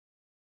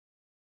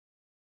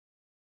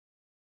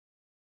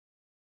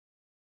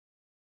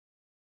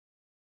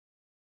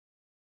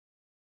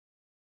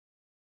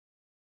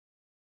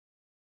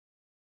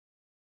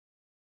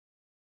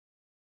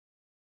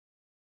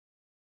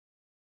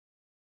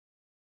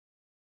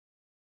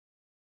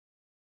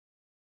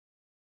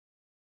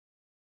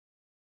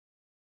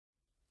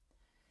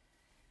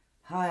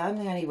Hi, I'm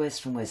Leonie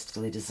West from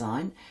Westalee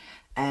Design,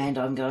 and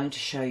I'm going to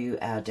show you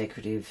our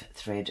decorative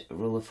thread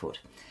ruler foot.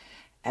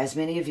 As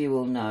many of you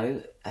will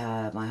know,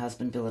 my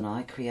husband Bill and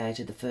I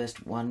created the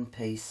first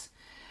one-piece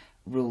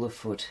ruler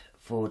foot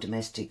for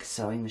domestic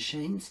sewing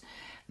machines,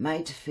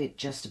 made to fit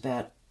just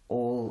about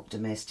all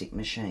domestic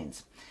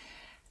machines.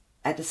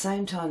 At the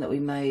same time that we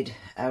made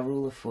our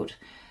ruler foot,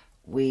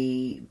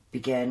 we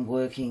began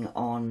working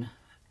on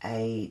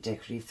a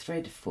decorative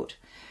thread foot.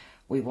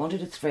 We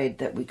wanted a thread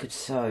that we could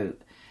sew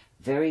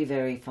very,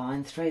 very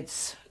fine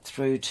threads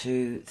through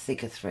to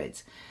thicker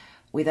threads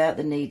without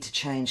the need to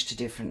change to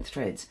different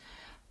threads.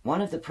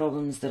 One of the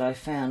problems that I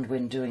found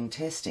when doing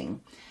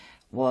testing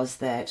was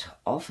that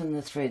often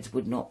the threads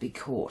would not be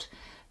caught,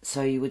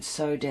 so you would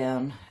sew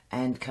down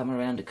and come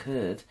around a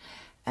curve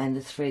and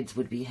the threads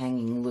would be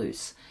hanging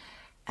loose.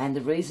 And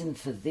the reason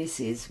for this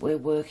is we're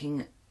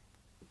working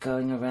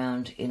going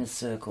around in a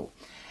circle,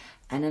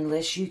 and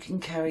unless you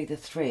can carry the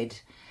thread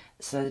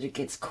so that it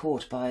gets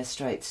caught by a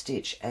straight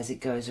stitch as it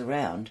goes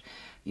around,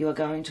 you are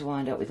going to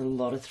wind up with a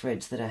lot of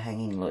threads that are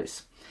hanging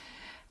loose.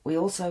 We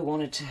also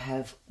wanted to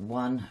have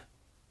one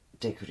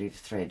decorative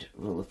thread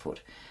ruler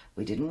foot.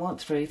 We didn't want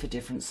three for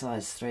different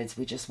size threads,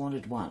 we just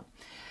wanted one.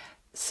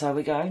 So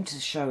we're going to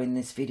show in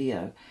this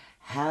video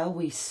how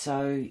we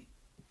sew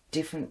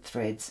different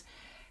threads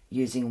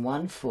using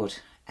one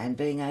foot and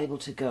being able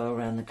to go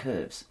around the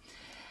curves.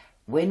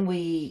 When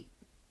we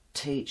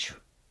teach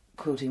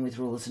quilting with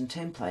rulers and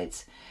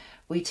templates,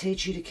 we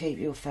teach you to keep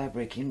your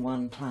fabric in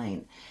one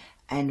plane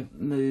and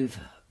move,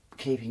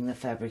 keeping the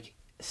fabric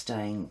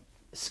staying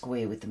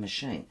square with the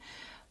machine.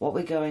 What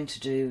we're going to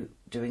do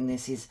doing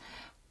this is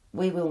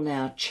we will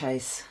now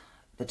chase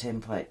the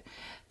template.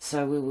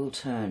 So we will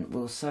turn,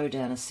 we'll sew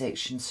down a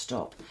section,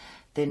 stop,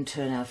 then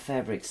turn our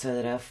fabric so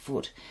that our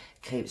foot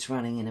keeps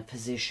running in a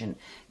position,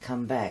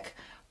 come back.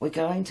 We're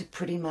going to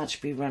pretty much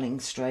be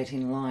running straight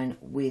in line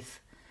with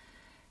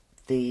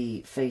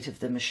the feet of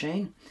the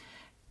machine,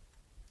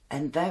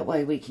 and that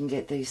way we can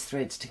get these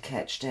threads to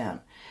catch down.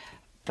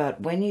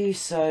 But when you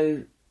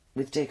sew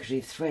with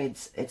decorative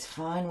threads, it's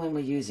fine when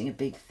we're using a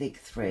big thick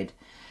thread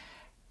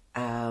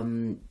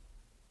to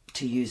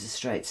use a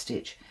straight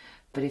stitch.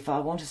 But if I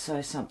want to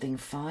sew something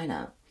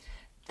finer,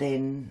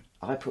 then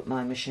I put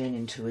my machine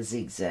into a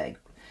zigzag,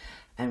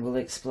 and we'll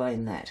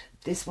explain that.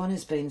 This one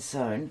has been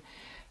sewn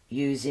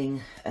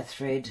using a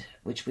thread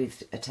which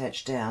we've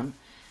attached down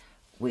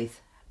with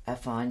a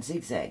fine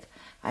zigzag.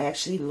 I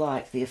actually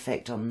like the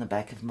effect on the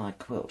back of my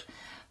quilt,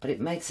 but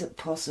it makes it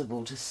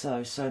possible to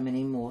sew so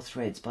many more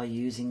threads by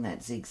using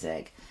that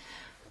zigzag.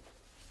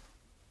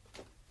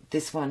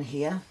 This one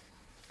here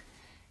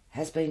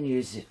has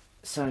been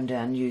sewn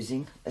down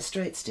using a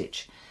straight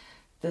stitch.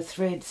 The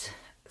thread's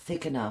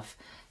thick enough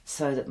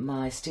so that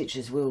my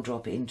stitches will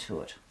drop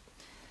into it.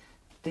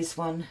 This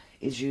one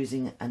is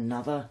using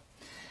another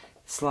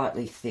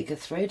slightly thicker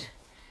thread,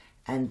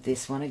 and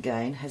this one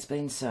again has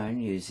been sewn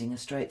using a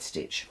straight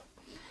stitch.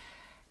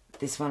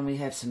 This one we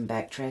have some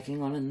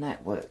backtracking on, and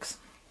that works.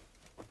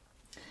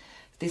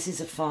 This is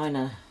a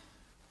finer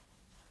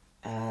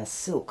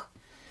silk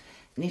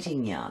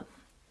knitting yarn,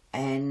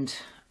 and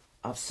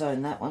I've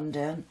sewn that one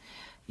down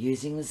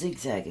using the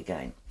zigzag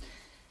again.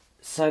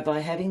 So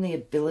by having the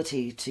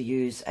ability to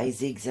use a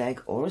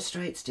zigzag or a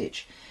straight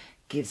stitch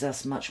gives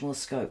us much more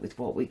scope with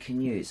what we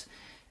can use.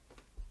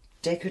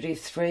 Decorative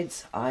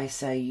threads, I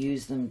say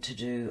use them to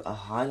do a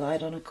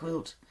highlight on a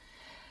quilt.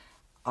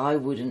 I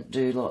wouldn't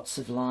do lots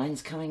of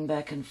lines coming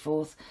back and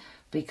forth,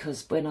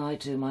 because when I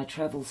do my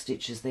travel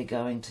stitches they're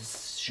going to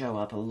show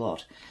up a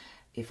lot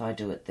if I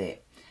do it there.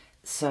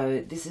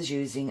 So this is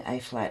using a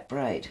flat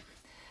braid.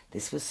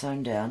 This was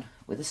sewn down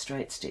with a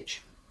straight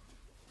stitch.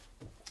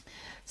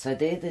 So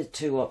they're the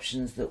two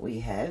options that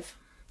we have,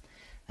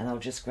 and I'll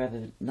just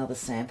grab another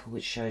sample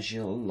which shows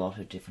you a lot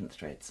of different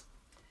threads.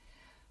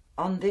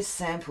 On this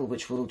sample,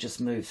 which we'll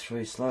just move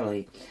through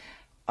slowly,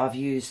 I've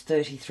used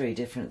 33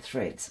 different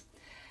threads.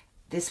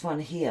 This one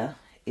here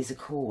is a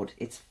cord.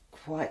 It's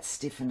quite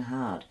stiff and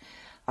hard.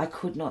 I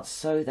could not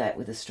sew that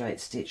with a straight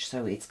stitch,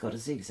 so it's got a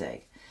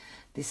zigzag.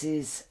 This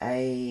is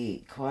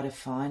quite a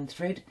fine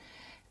thread,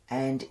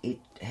 and it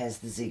has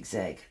the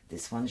zigzag.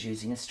 This one's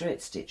using a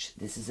straight stitch.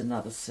 This is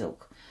another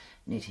silk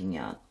knitting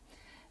yarn.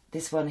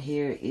 This one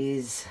here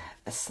is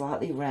a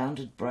slightly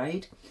rounded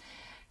braid,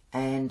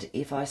 and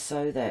if I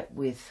sew that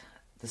with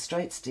the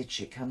straight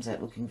stitch it comes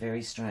out looking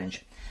very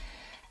strange.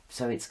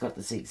 So it's got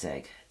the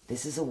zigzag.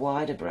 This is a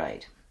wider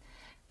braid,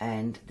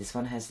 and this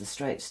one has the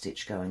straight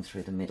stitch going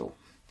through the middle.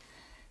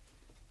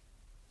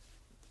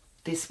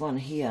 This one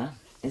here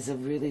is a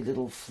really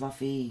little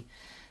fluffy,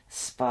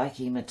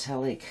 spiky,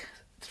 metallic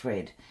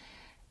thread,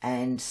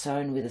 and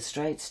sewn with a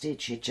straight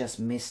stitch it just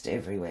missed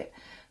everywhere,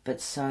 but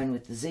sewn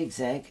with the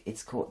zigzag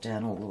it's caught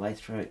down all the way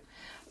through.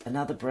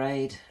 Another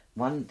braid,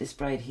 this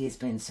braid here has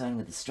been sewn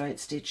with a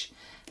straight stitch,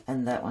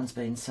 and that one's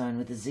been sewn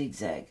with a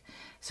zigzag,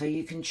 so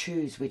you can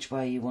choose which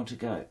way you want to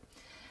go.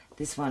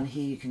 This one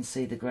here, you can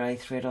see the grey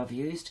thread I've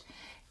used.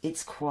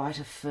 It's quite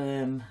a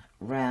firm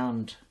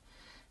round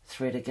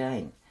thread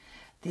again.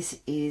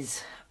 This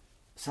is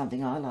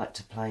something I like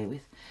to play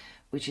with,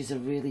 which is a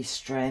really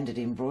stranded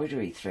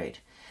embroidery thread,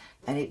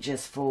 and it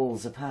just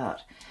falls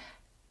apart.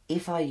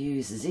 If I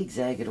use a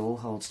zigzag, it all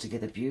holds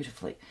together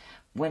beautifully.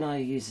 When I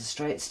use a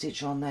straight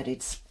stitch on that,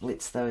 it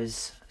splits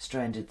those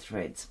stranded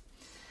threads.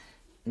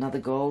 Another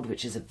gold,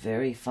 which is a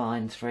very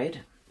fine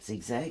thread,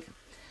 zigzag.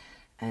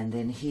 And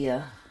then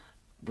here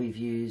we've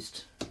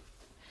used,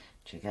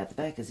 check out the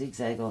back, a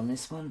zigzag on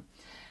this one.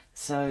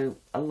 So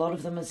a lot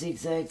of them are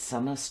zigzags,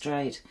 some are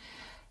straight.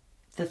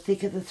 The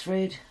thicker the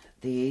thread,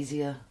 the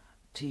easier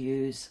to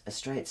use a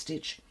straight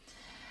stitch.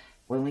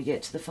 When we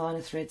get to the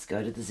finer threads,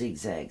 go to the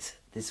zigzags.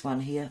 This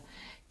one here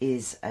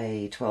is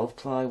a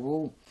 12-ply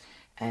wool,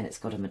 and it's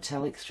got a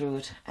metallic through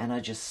it, and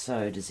I just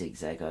sewed a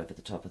zigzag over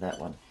the top of that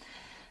one.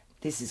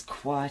 This is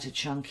quite a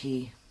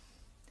chunky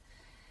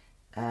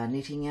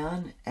knitting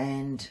yarn,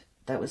 and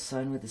that was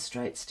sewn with a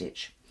straight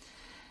stitch.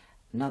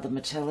 Another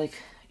metallic,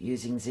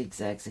 using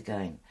zigzags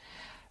again.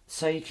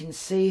 So you can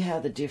see how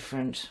the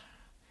different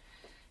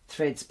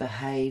threads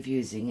behave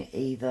using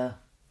either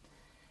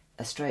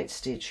a straight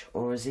stitch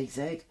or a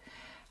zigzag.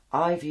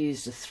 I've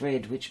used a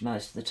thread which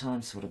most of the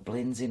time sort of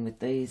blends in with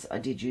these. I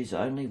did use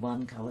only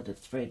one coloured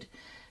thread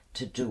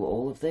to do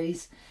all of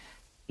these.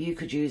 You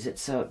could use it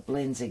so it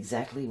blends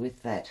exactly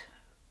with that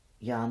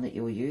yarn that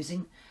you're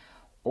using,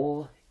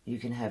 or you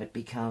can have it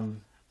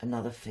become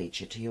another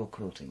feature to your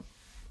quilting.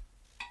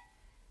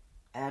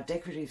 Our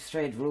decorative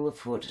thread ruler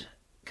foot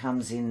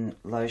comes in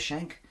low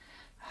shank,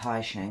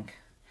 high shank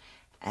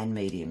and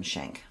medium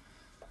shank.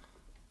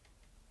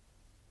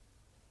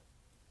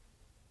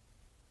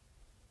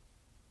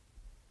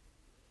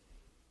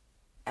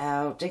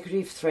 Our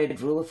decorative thread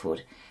ruler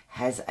foot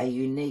has a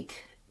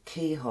unique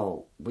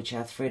keyhole which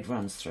our thread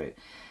runs through.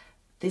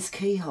 This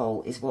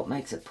keyhole is what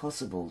makes it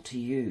possible to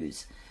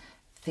use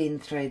thin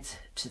threads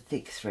to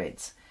thick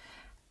threads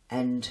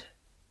and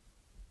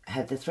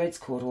have the threads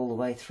caught all the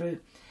way through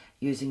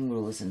using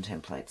rulers and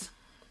templates.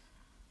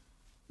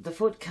 The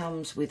foot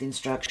comes with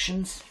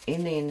instructions.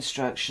 In the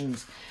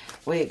instructions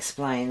we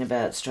explain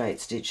about straight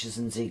stitches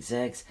and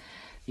zigzags.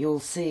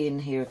 You'll see in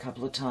here a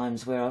couple of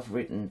times where I've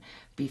written,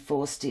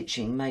 before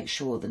stitching, make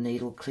sure the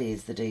needle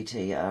clears the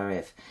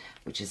DTRF,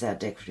 which is our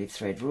decorative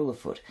thread ruler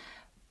foot,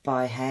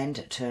 by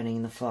hand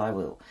turning the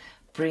flywheel,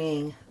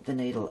 bringing the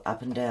needle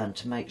up and down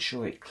to make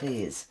sure it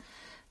clears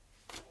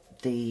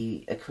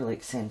the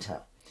acrylic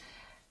centre.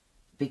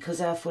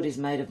 Because our foot is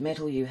made of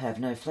metal, you have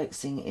no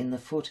flexing in the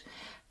foot,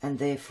 and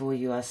therefore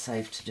you are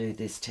safe to do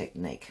this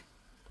technique.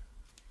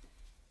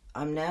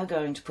 I'm now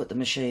going to put the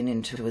machine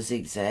into a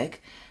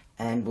zigzag,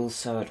 and we'll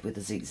sew it with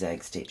a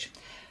zigzag stitch.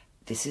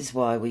 This is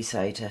why we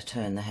say to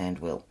turn the hand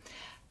wheel.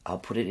 I'll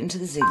put it into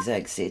the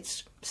zigzag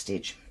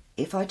stitch.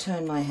 If I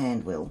turn my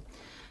hand wheel,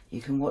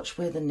 you can watch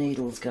where the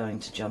needle's going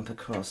to jump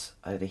across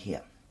over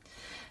here.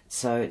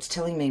 So it's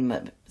telling me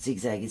my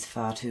zigzag is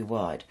far too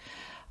wide.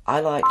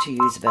 I like to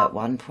use about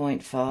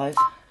 1.5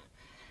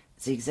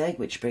 zigzag,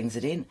 which brings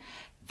it in.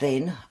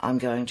 Then I'm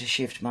going to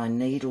shift my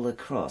needle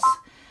across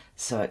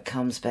so it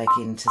comes back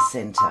into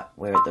centre.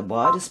 We're at the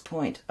widest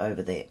point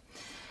over there.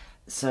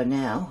 So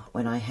now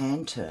when I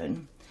hand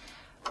turn,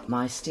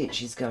 my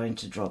stitch is going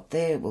to drop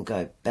there. We'll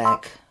go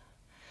back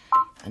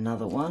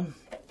another one.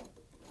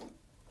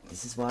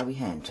 This is why we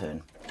hand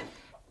turn.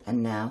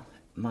 And now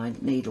my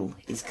needle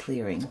is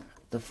clearing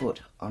the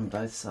foot on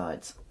both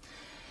sides.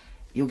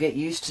 You'll get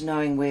used to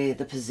knowing where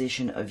the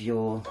position of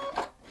your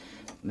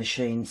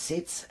machine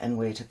sits and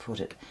where to put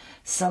it.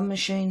 Some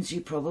machines you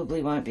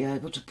probably won't be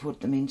able to put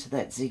them into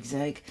that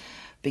zigzag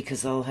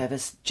because they'll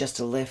have just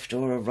a left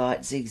or a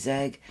right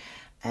zigzag,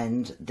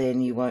 and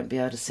then you won't be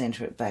able to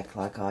centre it back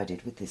like I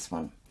did with this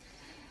one.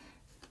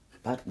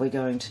 But we're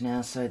going to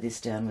now sew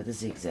this down with a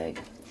zigzag.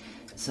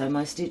 So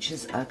my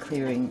stitches are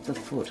clearing the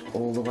foot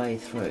all the way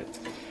through.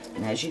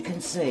 And as you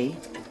can see,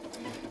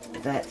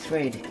 that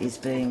thread is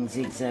being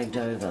zigzagged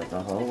over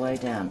the whole way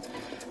down.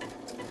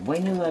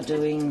 When you are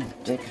doing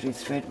decorative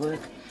thread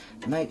work,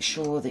 make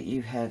sure that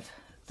you have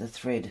the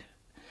thread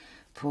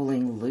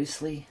pulling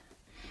loosely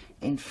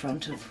in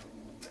front of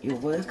your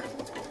work,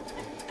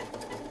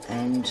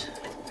 and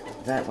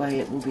that way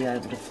it will be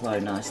able to flow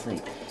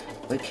nicely.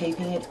 We're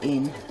keeping it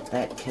in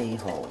that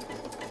keyhole.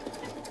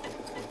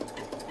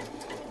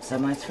 So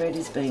my thread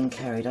is being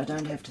carried. I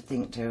don't have to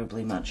think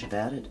terribly much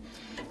about it.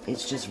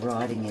 It's just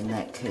riding in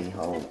that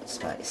keyhole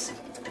space.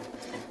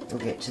 We'll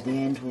get to the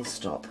end, we'll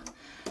stop.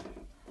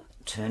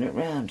 Turn it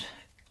round.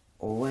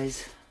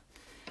 Always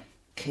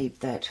keep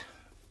that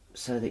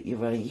so that you're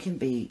running. You can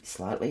be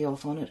slightly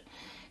off on it.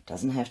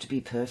 Doesn't have to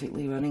be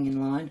perfectly running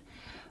in line.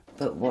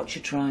 But what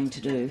you're trying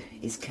to do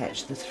is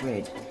catch the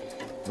thread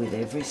with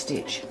every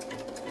stitch.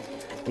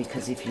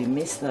 Because if you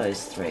miss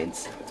those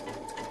threads,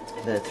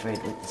 the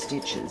thread with the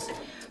stitches,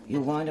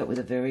 you'll wind up with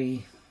a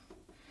very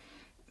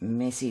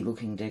messy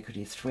looking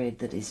decorative thread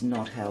that is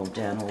not held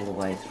down all the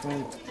way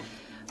through.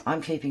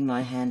 I'm keeping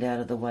my hand out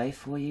of the way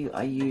for you.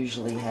 I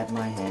usually have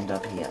my hand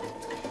up here,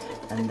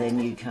 and then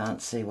you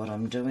can't see what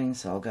I'm doing,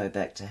 so I'll go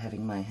back to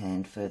having my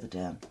hand further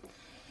down.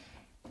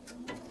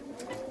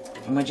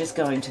 And we're just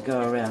going to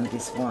go around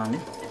this one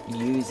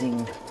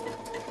using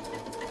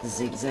the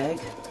zigzag.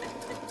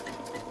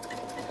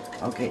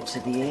 I'll get to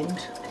the end.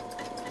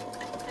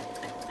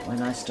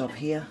 When I stop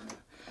here,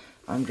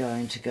 I'm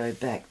going to go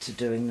back to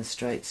doing the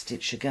straight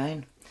stitch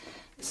again.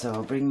 So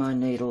I'll bring my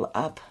needle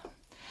up,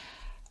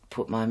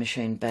 put my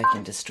machine back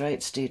into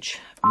straight stitch,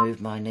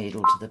 move my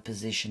needle to the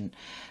position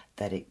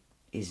that it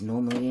is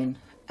normally in,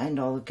 and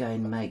I'll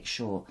again make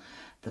sure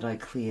that I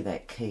clear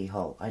that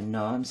keyhole. I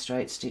know I'm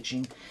straight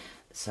stitching,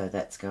 so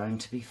that's going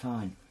to be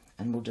fine.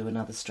 And we'll do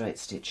another straight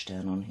stitch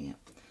down on here.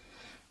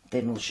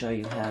 Then we'll show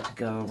you how to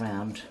go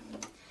around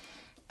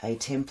a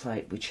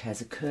template which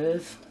has a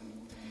curve,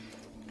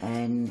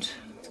 and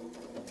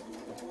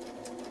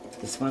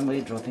this one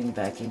we're dropping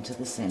back into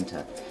the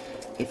center.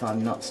 If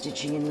I'm not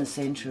stitching in the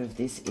center of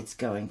this, it's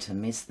going to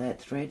miss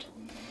that thread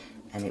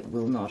and it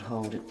will not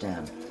hold it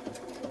down.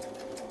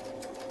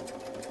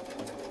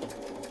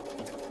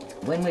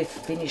 When we've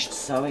finished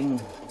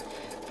sewing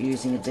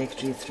using a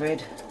decorative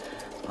thread,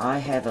 I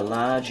have a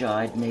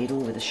large-eyed needle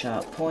with a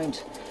sharp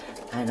point,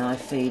 and I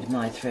feed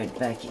my thread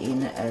back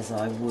in as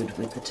I would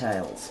with the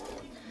tails.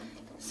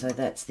 So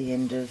that's the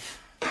end of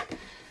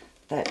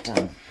that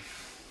done.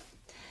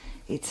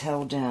 It's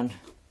held down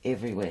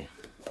everywhere.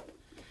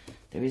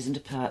 There isn't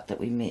a part that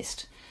we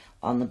missed.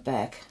 On the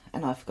back,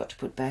 and I forgot to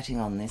put batting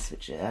on this,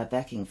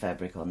 backing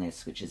fabric on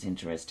this, which is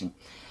interesting.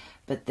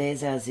 But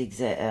there's our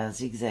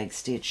zigzag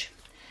stitch.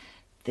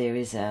 There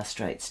is our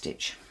straight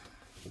stitch.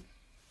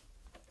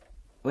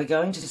 We're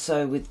going to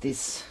sew with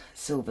this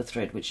silver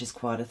thread, which is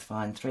quite a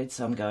fine thread,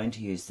 so I'm going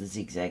to use the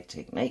zigzag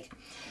technique.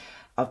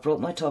 I've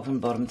brought my top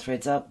and bottom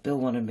threads up. Bill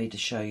wanted me to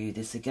show you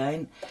this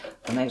again.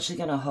 I'm actually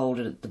going to hold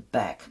it at the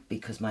back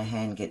because my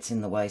hand gets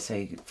in the way,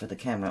 so for the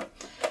camera.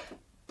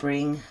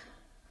 Bring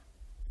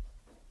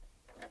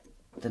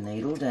the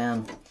needle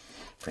down,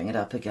 bring it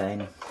up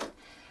again.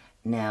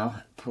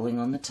 Now, pulling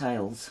on the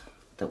tails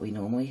that we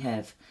normally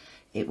have,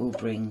 it will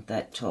bring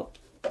that top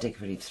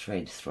decorative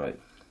thread through.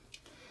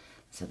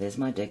 So there's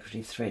my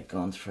decorative thread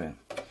gone through.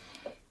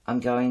 I'm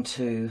going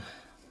to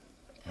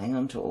hang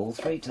on to all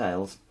three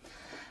tails,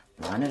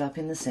 line it up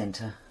in the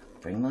center,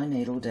 bring my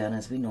needle down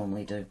as we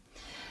normally do.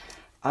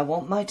 I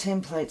want my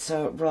template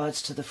so it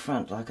rides to the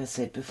front, like I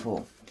said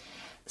before.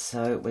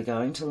 So we're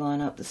going to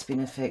line up the spin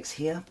effects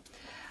here.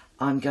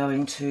 I'm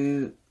going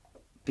to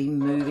be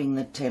moving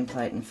the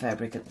template and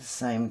fabric at the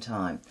same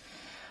time.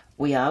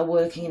 We are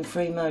working in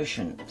free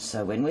motion,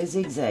 so when we're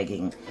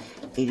zigzagging,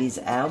 it is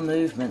our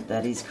movement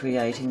that is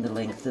creating the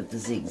length of the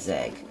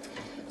zigzag.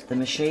 The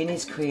machine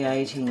is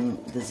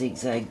creating the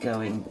zigzag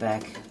going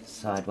back,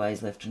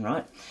 sideways, left and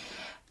right,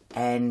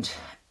 and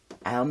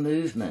our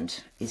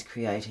movement is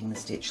creating the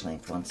stitch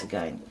length once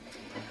again.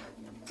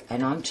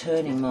 And I'm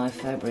turning my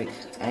fabric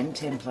and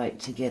template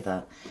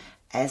together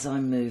as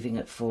I'm moving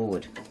it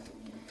forward.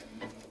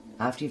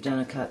 After you've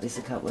done this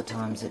a couple of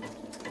times, it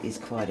is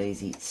quite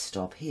easy to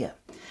stop here.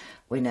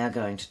 We're now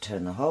going to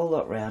turn the whole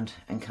lot round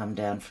and come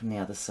down from the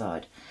other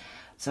side.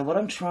 So what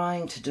I'm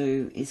trying to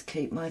do is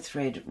keep my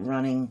thread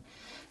running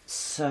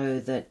so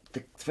that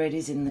the thread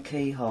is in the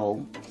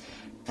keyhole,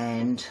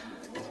 and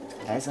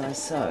as I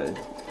sew,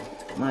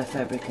 my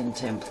fabric and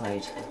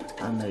template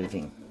are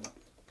moving.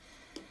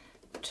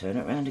 Turn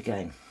it round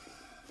again.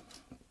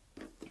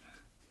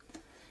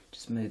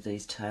 Just move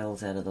these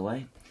tails out of the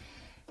way.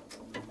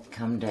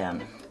 Come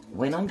down.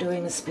 When I'm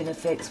doing the spin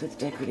effects with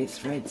decorative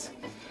threads,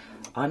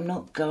 I'm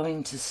not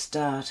going to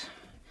start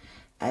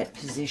at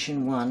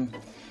position 1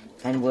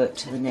 and work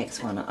to the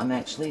next one. I'm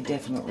actually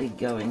definitely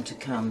going to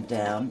come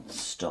down,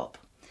 stop.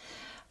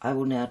 I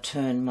will now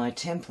turn my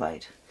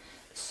template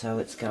so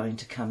it's going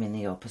to come in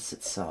the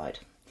opposite side.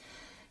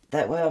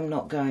 That way I'm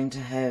not going to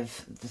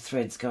have the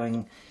threads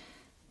going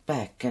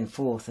back and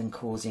forth and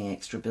causing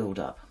extra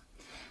build-up.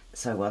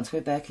 So once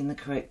we're back in the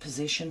correct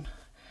position,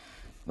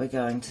 we're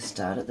going to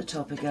start at the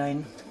top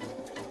again.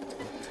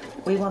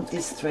 We want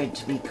this thread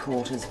to be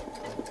caught as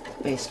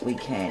best we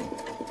can.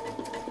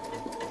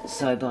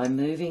 So by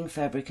moving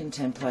fabric and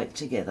template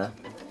together,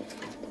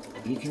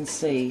 you can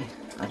see,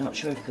 I'm not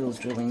sure if Bill's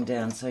drilling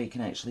down so you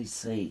can actually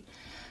see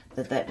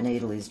that that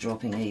needle is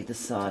dropping either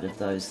side of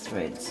those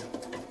threads.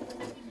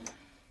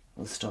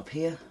 We'll stop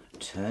here,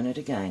 turn it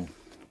again.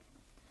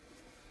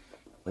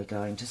 We're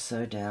going to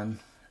sew down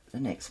the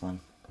next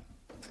one.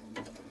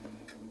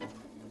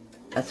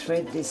 A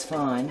thread this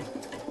fine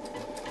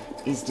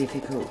is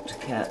difficult to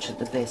couch at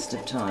the best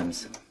of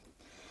times,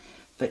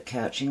 but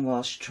couching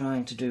whilst you're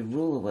trying to do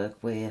ruler work,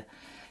 where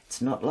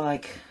it's not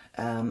like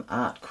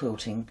art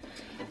quilting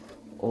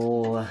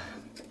or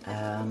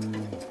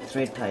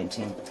thread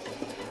painting,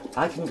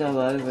 I can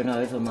go over and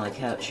over my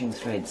couching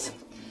threads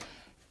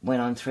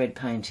when I'm thread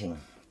painting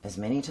as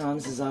many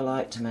times as I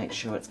like to make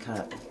sure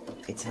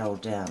it's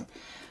held down.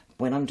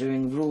 When I'm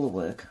doing ruler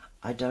work,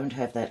 I don't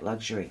have that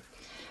luxury.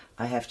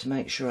 I have to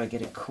make sure I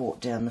get it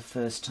caught down the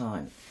first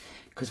time,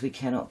 because we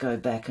cannot go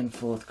back and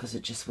forth because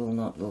it just will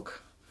not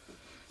look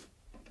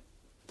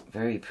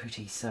very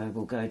pretty. So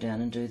we'll go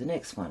down and do the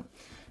next one.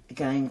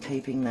 Again,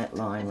 keeping that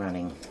line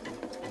running.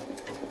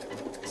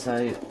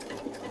 So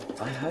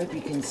I hope you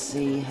can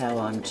see how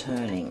I'm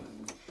turning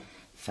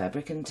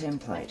fabric and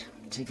template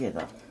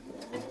together.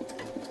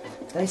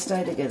 They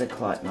stay together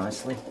quite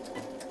nicely.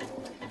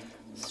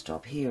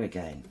 Stop here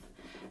again.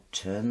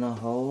 Turn the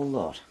whole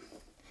lot.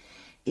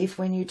 If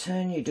when you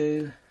turn you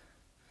do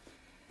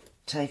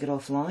take it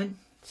offline,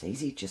 it's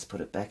easy, just put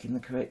it back in the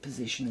correct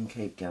position and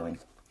keep going.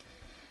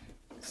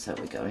 So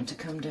we're going to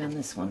come down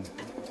this one.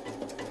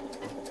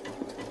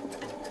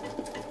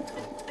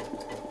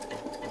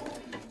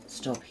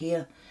 Stop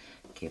here,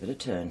 give it a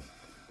turn.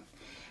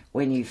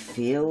 When you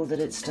feel that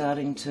it's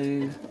starting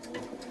to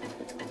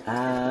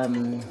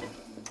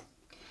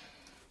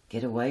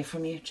get away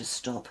from you, just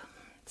stop.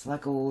 It's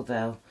like all of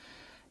our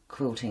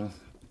quilting.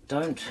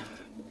 Don't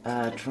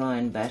try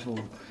and battle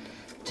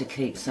to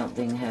keep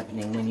something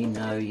happening when you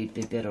know you'd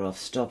be better off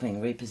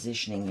stopping,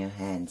 repositioning your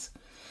hands.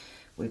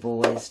 We've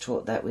always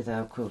taught that with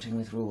our quilting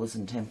with rulers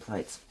and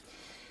templates.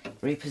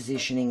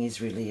 Repositioning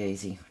is really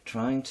easy.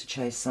 Trying to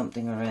chase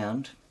something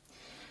around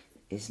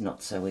is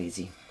not so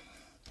easy.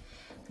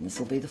 And this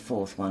will be the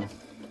fourth one.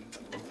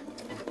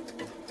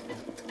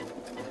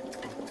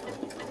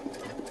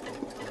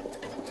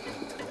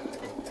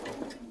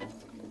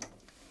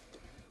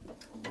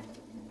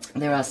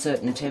 There are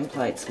certain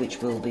templates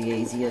which will be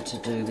easier to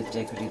do with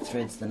decorative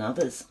threads than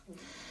others,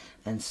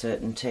 and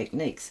certain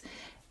techniques.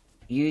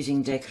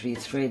 Using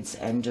decorative threads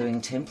and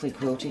doing template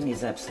quilting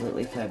is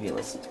absolutely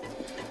fabulous.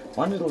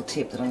 One little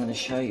tip that I'm going to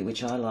show you,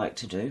 which I like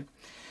to do,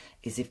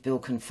 is if Bill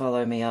can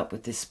follow me up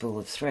with this spool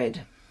of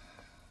thread.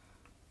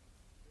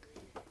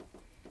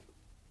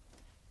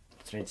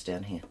 Thread's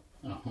down here.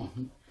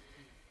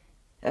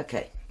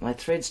 Okay, my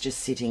thread's just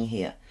sitting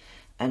here,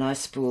 and I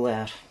spool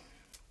out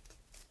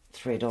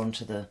thread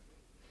onto the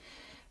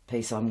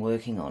piece I'm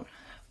working on.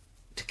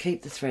 To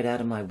keep the thread out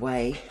of my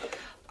way,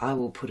 I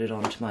will put it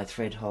onto my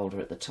thread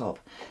holder at the top.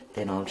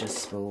 Then I'll just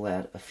spool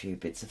out a few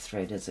bits of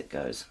thread as it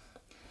goes.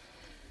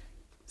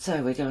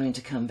 So we're going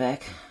to come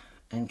back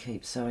and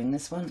keep sewing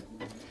this one.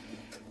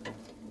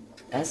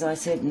 As I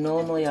said,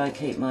 normally I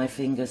keep my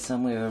finger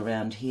somewhere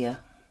around here,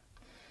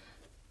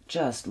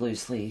 just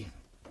loosely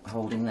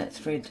holding that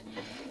thread,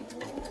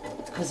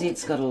 because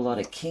it's got a lot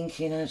of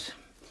kink in it.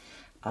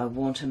 I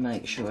want to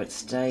make sure it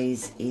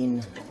stays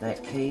in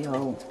that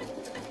keyhole.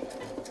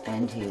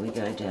 And here we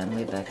go down,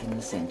 we're back in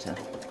the centre.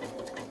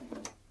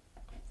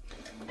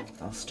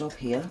 I'll stop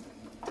here.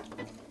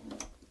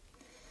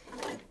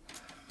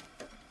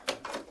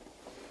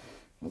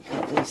 We'll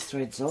cut these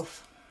threads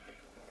off.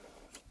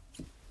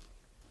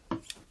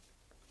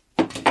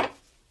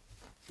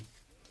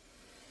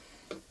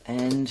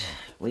 And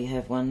we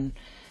have one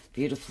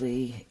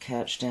beautifully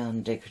couched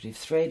down decorative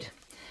thread.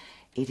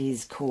 It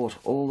is caught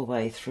all the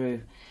way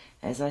through.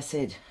 As I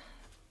said,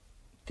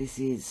 this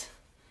is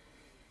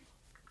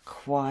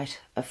quite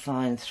a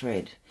fine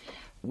thread.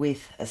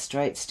 With a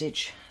straight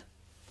stitch,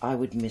 I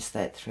would miss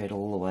that thread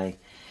all the way.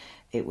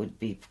 It would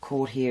be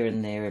caught here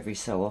and there every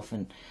so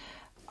often.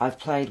 I've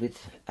played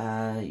with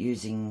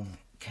using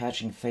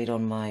couching feet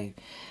on my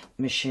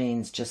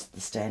machines, just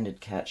the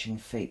standard couching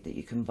feet that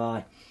you can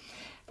buy,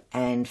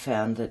 and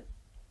found that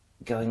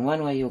going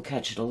one way you'll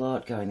catch it a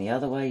lot, going the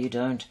other way you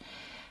don't,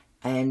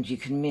 and you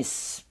can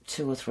miss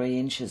 2 or 3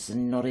 inches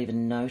and not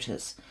even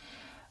notice.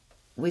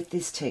 With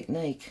this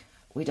technique,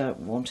 we don't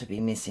want to be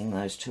missing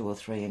those 2 or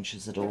 3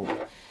 inches at all,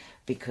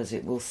 because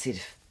it will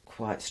sit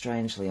quite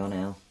strangely on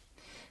our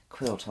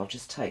quilt. I'll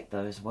just take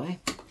those away,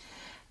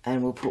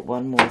 and we'll put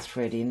one more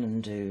thread in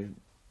and do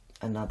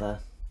another.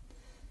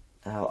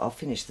 I'll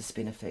finish the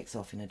spin effects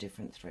off in a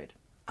different thread.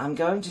 I'm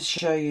going to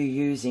show you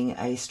using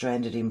a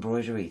stranded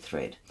embroidery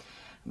thread.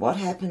 What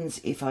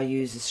happens if I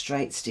use a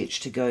straight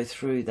stitch to go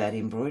through that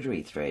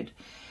embroidery thread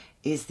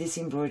is this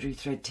embroidery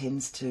thread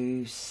tends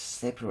to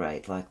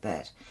separate like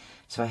that.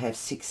 So I have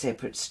 6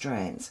 separate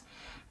strands,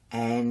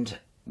 and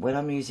when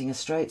I'm using a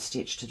straight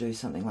stitch to do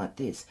something like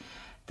this,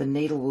 the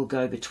needle will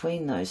go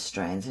between those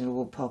strands and it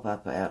will pop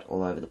up out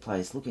all over the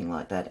place looking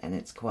like that, and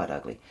it's quite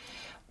ugly.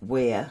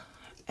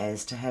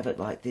 Whereas to have it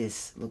like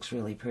this looks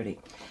really pretty,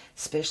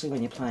 especially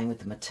when you're playing with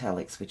the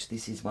metallics, which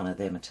this is one of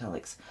their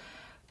metallics.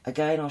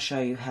 Again, I'll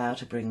show you how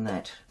to bring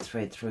that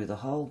thread through the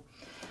hole.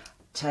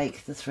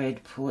 Take the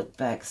thread, pull it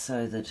back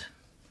so that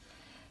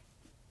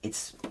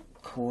it's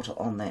caught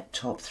on that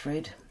top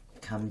thread.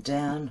 Come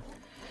down,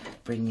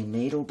 bring your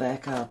needle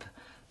back up,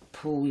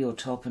 pull your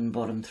top and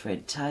bottom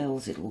thread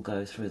tails, it will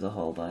go through the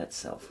hole by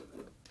itself.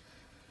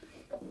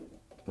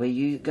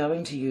 We're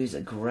going to use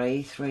a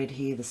grey thread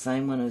here, the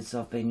same one as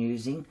I've been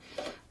using,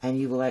 and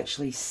you will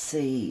actually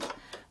see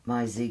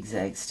my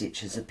zigzag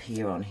stitches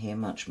appear on here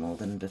much more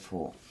than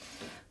before.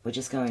 We're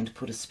just going to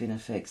put a spin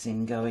effects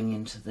in going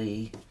into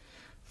the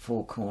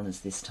 4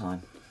 corners this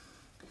time.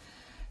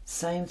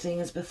 Same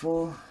thing as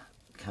before,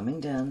 coming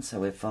down,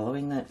 so we're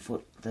following that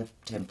foot, the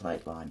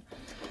template line,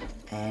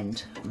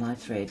 and my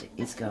thread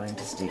is going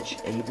to stitch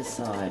either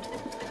side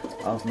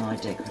of my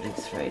decorative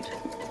thread.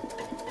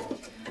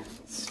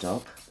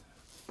 Stop,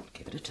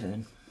 give it a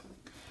turn,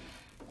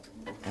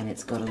 and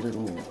it's got a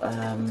little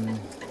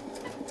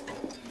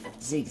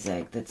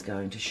zigzag that's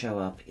going to show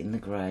up in the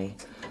grey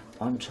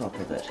on top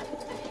of it.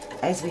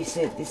 As we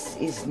said, this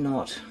is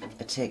not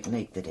a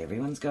technique that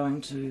everyone's going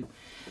to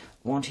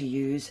want to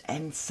use,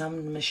 and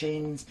some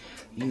machines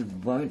you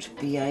won't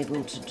be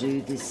able to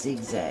do this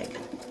zigzag,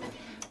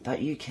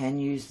 but you can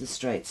use the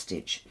straight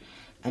stitch,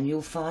 and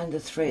you'll find the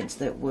threads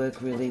that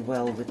work really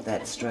well with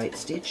that straight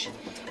stitch.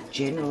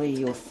 Generally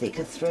your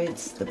thicker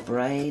threads, the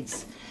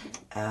braids,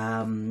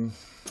 the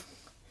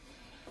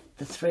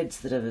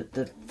threads that are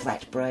the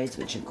flat braids,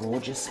 which are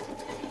gorgeous,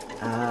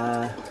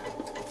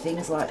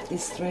 things like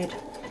this thread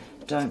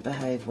don't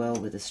behave well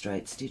with a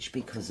straight stitch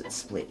because it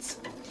splits.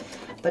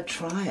 But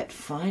try it,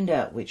 find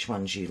out which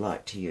ones you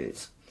like to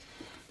use.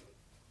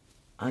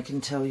 I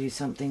can tell you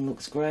something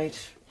looks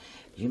great,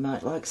 you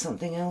might like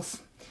something else.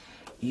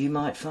 You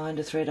might find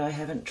a thread I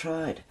haven't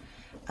tried.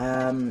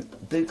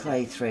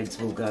 Boucle threads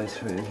will go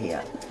through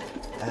here.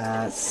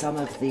 Some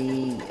of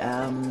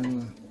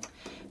the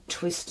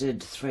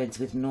twisted threads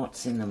with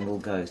knots in them will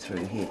go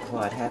through here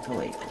quite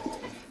happily,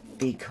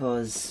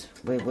 because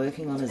we're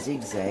working on a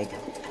zigzag.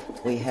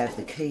 We have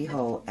the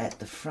keyhole at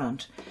the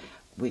front,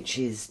 which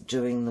is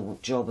doing the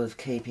job of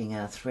keeping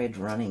our thread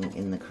running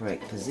in the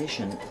correct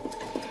position,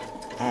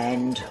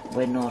 and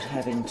we're not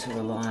having to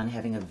rely on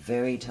having a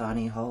very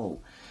tiny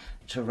hole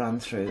to run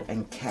through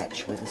and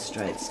catch with a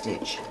straight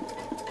stitch.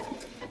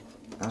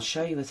 I'll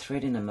show you a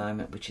thread in a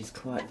moment which is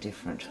quite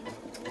different.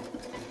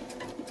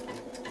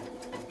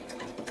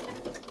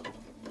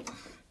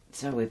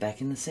 So we're back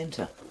in the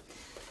centre,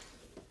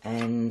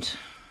 and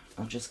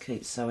I'll just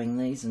keep sewing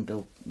these and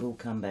we'll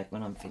come back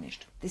when I'm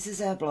finished. This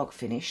is our block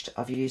finished.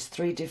 I've used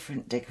 3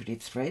 different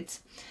decorative threads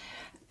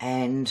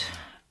and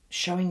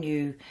showing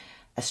you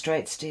a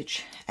straight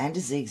stitch and a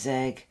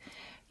zigzag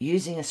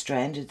using a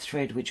stranded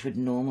thread, which would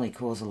normally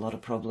cause a lot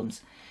of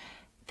problems.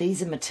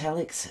 These are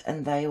metallics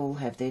and they all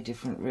have their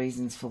different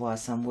reasons for why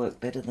some work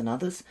better than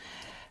others.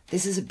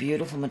 This is a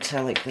beautiful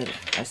metallic that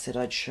I said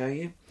I'd show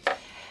you.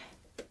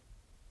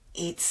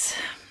 It's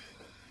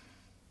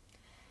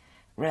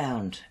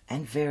round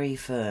and very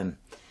firm,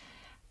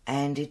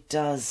 and it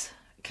does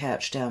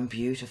couch down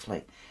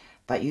beautifully,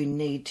 but you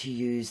need to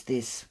use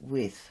this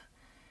with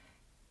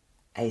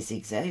a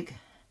zigzag,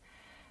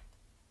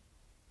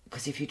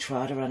 because if you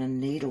try to run a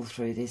needle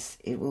through this,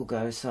 it will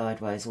go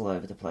sideways all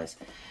over the place.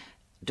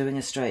 Doing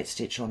a straight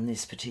stitch on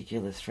this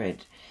particular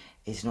thread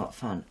is not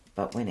fun,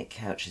 but when it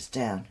couches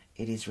down,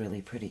 it is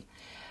really pretty.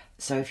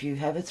 So if you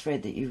have a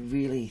thread that you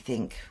really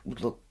think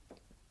would look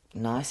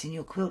nice in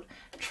your quilt,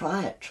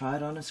 try it. Try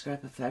it on a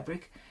scrap of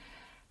fabric.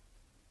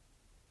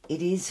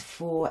 It is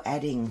for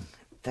adding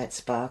that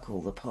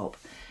sparkle, the pop.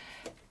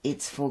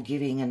 It's for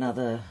giving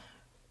another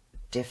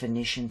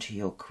definition to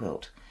your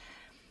quilt.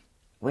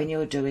 When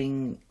you're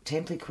doing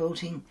template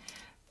quilting,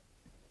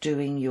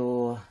 doing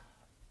your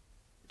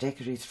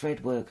decorative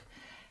thread work,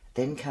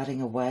 then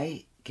cutting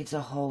away gives a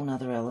whole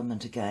nother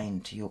element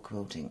again to your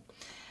quilting.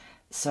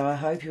 So I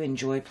hope you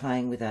enjoy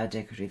playing with our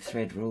decorative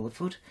thread ruler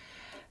foot.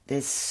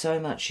 There's so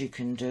much you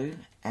can do,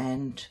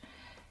 and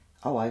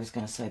oh, I was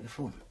going to say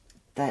before,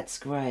 that's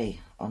grey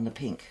on the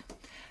pink,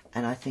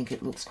 and I think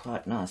it looks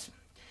quite nice.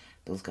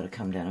 Bill's got to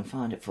come down and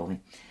find it for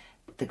me.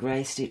 The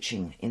grey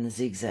stitching in the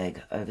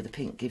zigzag over the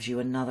pink gives you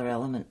another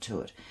element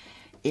to it.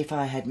 If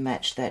I had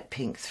matched that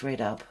pink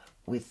thread up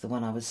with the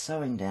one I was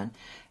sewing down,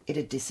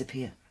 it'd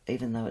disappear.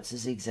 Even though it's a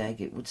zigzag,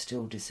 it would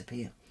still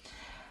disappear.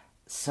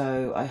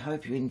 So I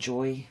hope you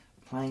enjoy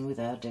playing with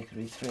our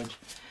decorative thread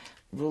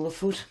ruler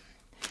foot.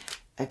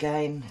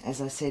 Again,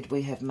 as I said,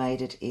 we have made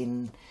it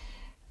in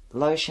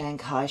low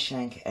shank, high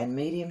shank and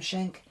medium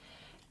shank,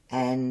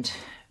 and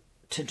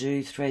to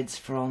do threads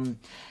from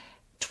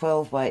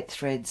 12 weight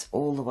threads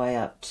all the way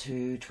up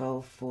to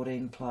 12,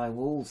 14 ply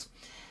wools.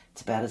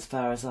 It's about as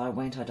far as I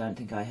went. I don't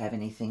think I have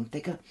anything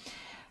thicker.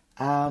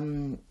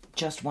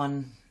 Just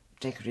one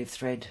decorative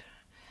thread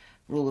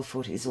ruler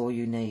foot is all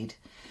you need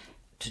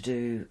to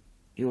do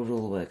your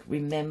ruler work.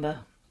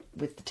 Remember,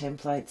 with the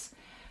templates,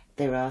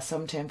 there are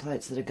some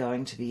templates that are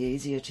going to be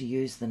easier to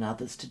use than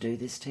others to do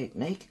this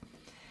technique,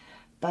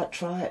 but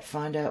try it,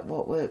 find out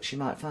what works. You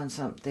might find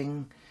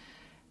something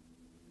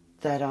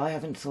that I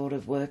haven't thought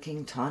of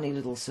working. Tiny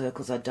little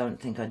circles, I don't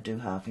think I'd do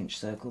 1/2 inch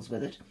circles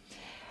with it,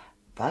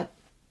 but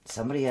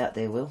somebody out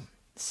there will.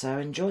 So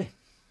enjoy.